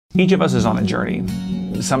Each of us is on a journey.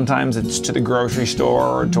 Sometimes it's to the grocery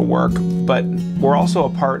store or to work, but we're also a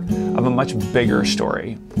part of a much bigger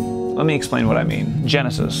story. Let me explain what I mean.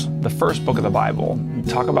 Genesis, the first book of the Bible,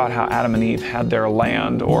 talk about how Adam and Eve had their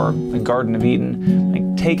land, or the Garden of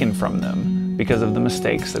Eden, taken from them because of the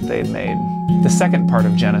mistakes that they had made. The second part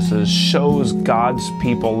of Genesis shows God's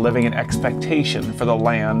people living in expectation for the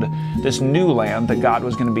land, this new land that God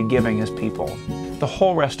was going to be giving His people. The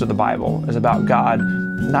whole rest of the Bible is about God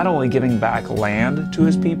not only giving back land to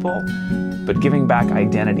His people, but giving back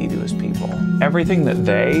identity to His people. Everything that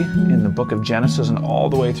they, in the book of Genesis and all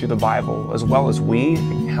the way through the Bible, as well as we,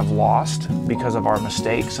 have lost because of our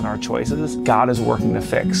mistakes and our choices, God is working to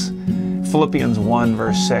fix. Philippians 1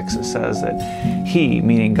 verse 6, it says that He,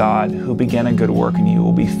 meaning God, who began a good work in you,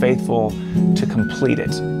 will be faithful to complete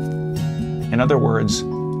it. In other words,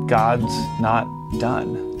 God's not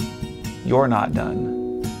done. You're not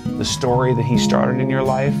done. The story that He started in your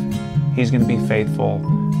life, He's going to be faithful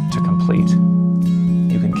to complete.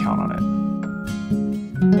 You can count on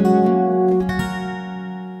it.